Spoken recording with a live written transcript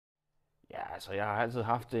Ja, altså jeg har altid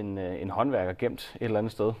haft en håndværker gemt et eller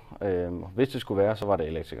andet sted. Hvis det skulle være, så var det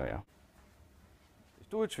elektriker, ja. Hvis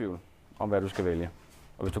du er i tvivl om, hvad du skal vælge,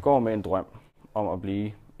 og hvis du går med en drøm om at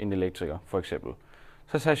blive en elektriker, for eksempel,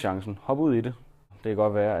 så tag chancen. Hop ud i det. Det kan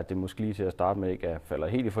godt være, at det måske lige til at starte med ikke falder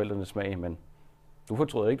helt i forældrenes smag, men du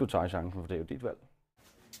fortryder ikke, du tager chancen, for det er jo dit valg.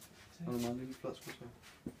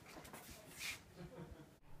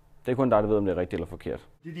 Det er kun dig, der ved, om det er rigtigt eller forkert.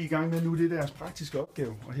 Det, de er i gang med nu, det er deres praktiske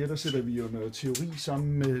opgave, og her der sætter vi jo noget teori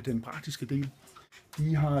sammen med den praktiske del.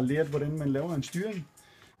 De har lært, hvordan man laver en styring,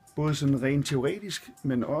 både sådan rent teoretisk,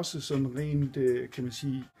 men også sådan rent, kan man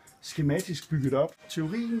sige, skematisk bygget op.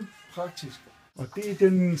 Teorien, praktisk. Og det er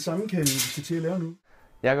den sammenkædning, vi skal til at lave nu.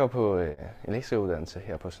 Jeg går på elektrikeruddannelsen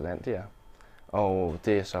her på Selandia, og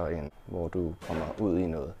det er så en, hvor du kommer ud i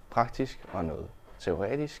noget praktisk og noget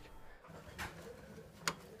teoretisk.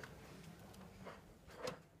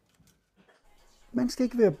 Man skal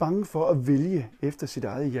ikke være bange for at vælge efter sit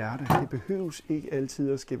eget hjerte. Det behøves ikke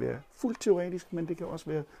altid at skal være fuldt teoretisk, men det kan også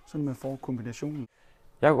være sådan, at man får kombinationen.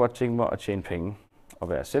 Jeg kunne godt tænke mig at tjene penge og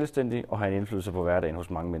være selvstændig og have en indflydelse på hverdagen hos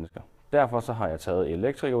mange mennesker. Derfor så har jeg taget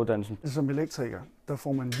elektrikeruddannelsen. Som elektriker, der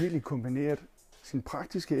får man virkelig kombineret sine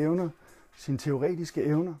praktiske evner, sine teoretiske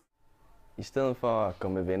evner. I stedet for at gå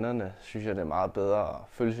med vennerne, synes jeg, det er meget bedre at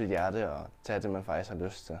følge sit hjerte og tage det, man faktisk har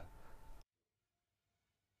lyst til.